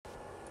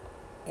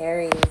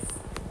Aries,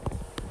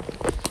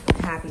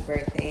 happy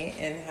birthday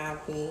and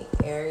happy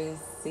Aries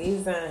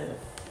season.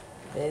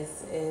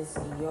 This is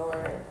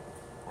your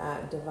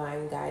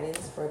divine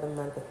guidance for the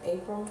month of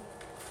April.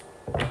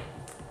 All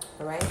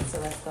right, so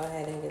let's go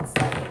ahead and get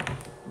started.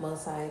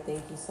 Most High,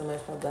 thank you so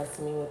much for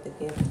blessing me with the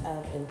gift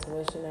of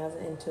intuition as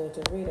an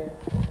intuitive reader.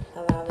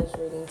 Allow this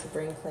reading to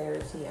bring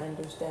clarity,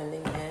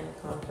 understanding, and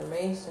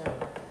confirmation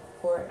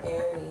for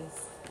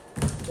Aries.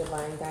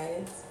 Divine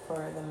guidance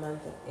for the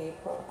month of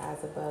April,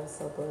 as above,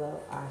 so below.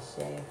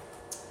 Ashe.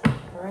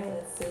 All right,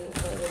 let's see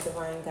what the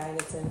divine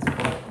guidance is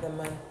for the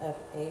month of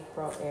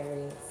April,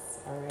 Aries.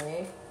 All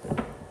right.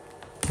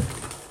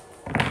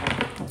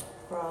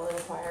 For all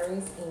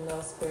inquiries,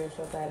 email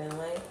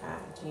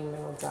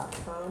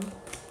spiritualguidinglight@gmail.com.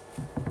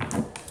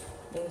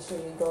 Make sure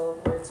you go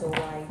over to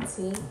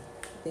YT,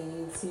 the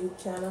YouTube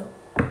channel,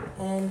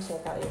 and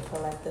check out your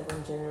collective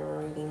and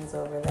general readings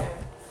over there.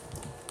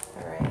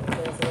 All right,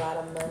 there's a lot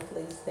of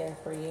monthlies there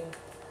for you.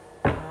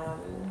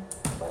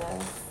 What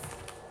else?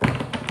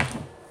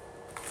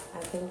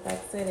 I think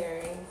that's it,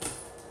 Aries.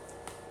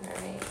 All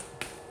right.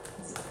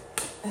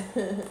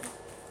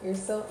 You're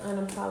so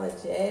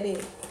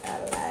unapologetic. I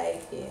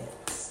like it.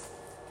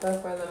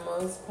 But for the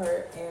most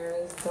part,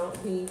 Aries,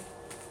 don't be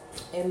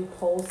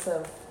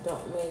impulsive.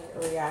 Don't make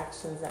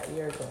reactions that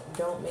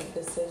don't make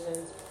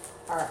decisions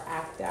or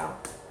act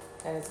out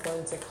that is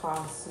going to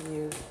cost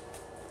you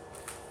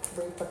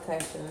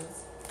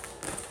repercussions.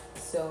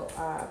 So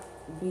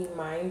be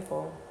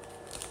mindful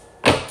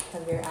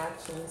of your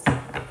actions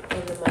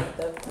in the month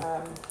of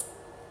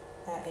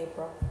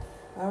April.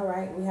 All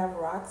right, we have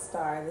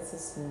Rockstar. This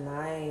is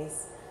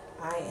nice.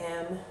 I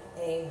am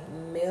a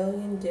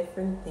million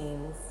different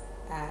things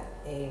at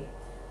a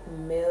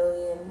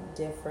million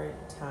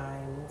different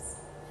times.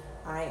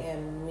 I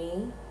am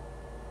me.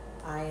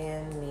 I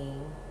am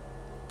me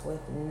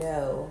with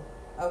no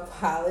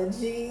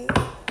apologies.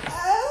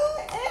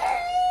 Oh,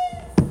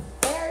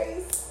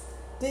 Aries,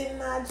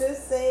 didn't I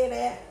just say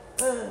that?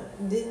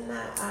 Didn't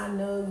I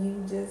know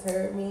you just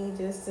heard me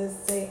just to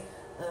say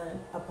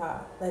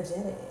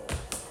unapologetic.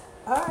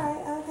 All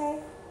right,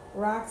 okay.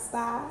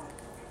 Rockstar.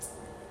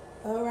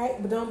 All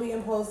right, but don't be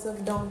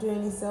impulsive. Don't do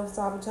any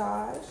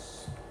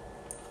self-sabotage.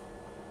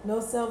 No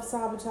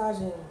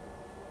self-sabotaging.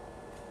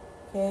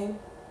 Okay?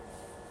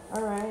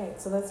 All right,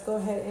 so let's go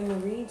ahead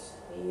and read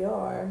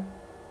your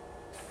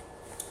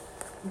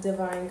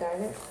divine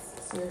guidance,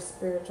 your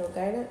spiritual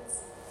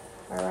guidance.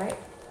 All right,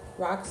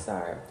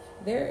 Rockstar.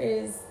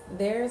 There's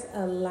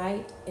a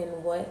light in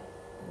hold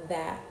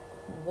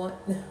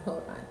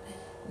on.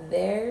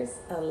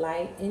 There's a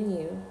light in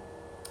you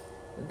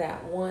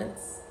that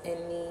wants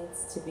and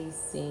needs to be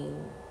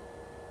seen.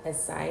 A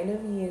side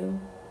of you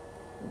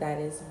that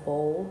is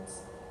bold,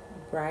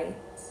 bright,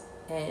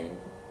 and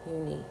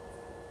unique.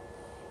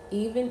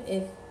 Even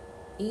if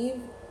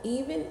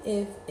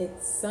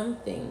it's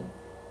something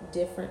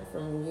different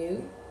from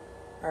you,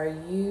 or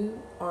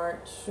you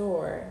aren't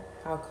sure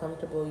how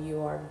comfortable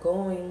you are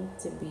going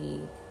to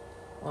be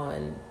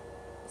on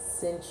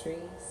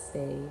Century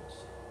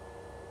stage.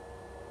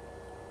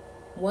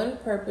 One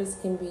purpose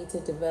can be to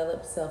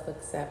develop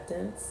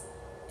self-acceptance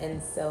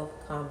and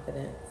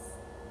self-confidence.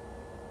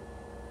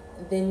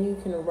 Then you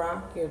can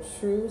rock your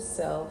true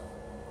self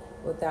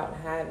without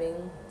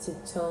having to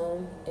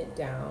tone it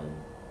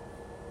down.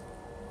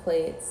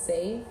 Play it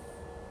safe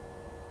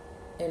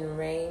and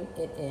rein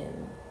it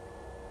in.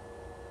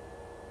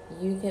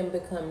 You can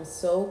become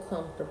so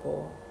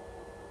comfortable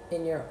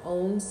in your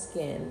own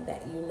skin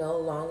that you no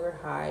longer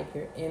hide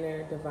your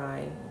inner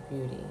divine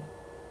beauty.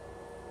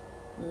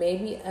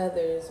 Maybe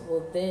others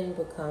will then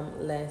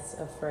become less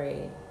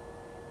afraid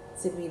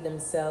to be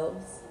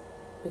themselves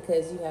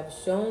because you have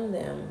shown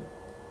them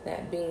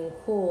that being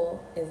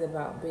cool is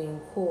about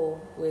being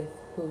cool with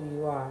who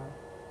you are.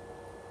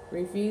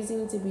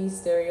 Refusing to be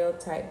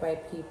stereotyped by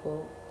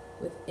people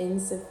with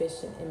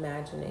insufficient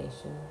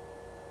imagination.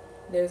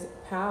 There's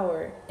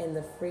power in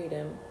the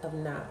freedom of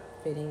not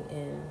fitting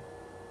in.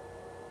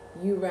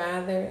 You,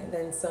 rather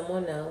than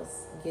someone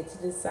else, get to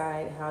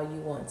decide how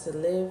you want to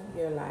live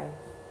your life.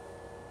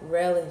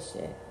 Relish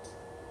it.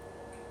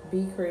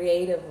 Be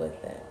creative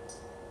with it.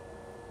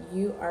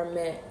 You are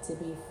meant to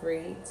be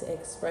free to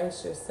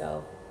express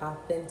yourself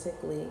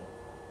authentically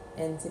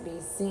and to be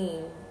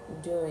seen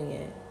doing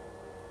it.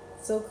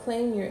 So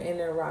claim your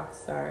inner rock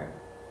star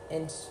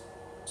and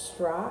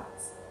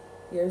strut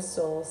your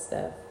soul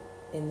stuff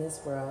in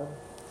this world.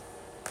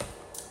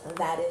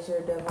 That is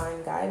your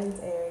divine guidance,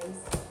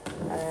 Aries.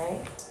 All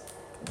right.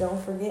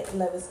 Don't forget,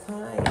 love is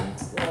kind,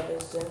 love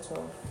is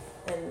gentle,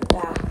 and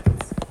that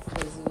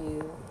is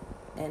you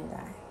and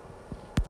I.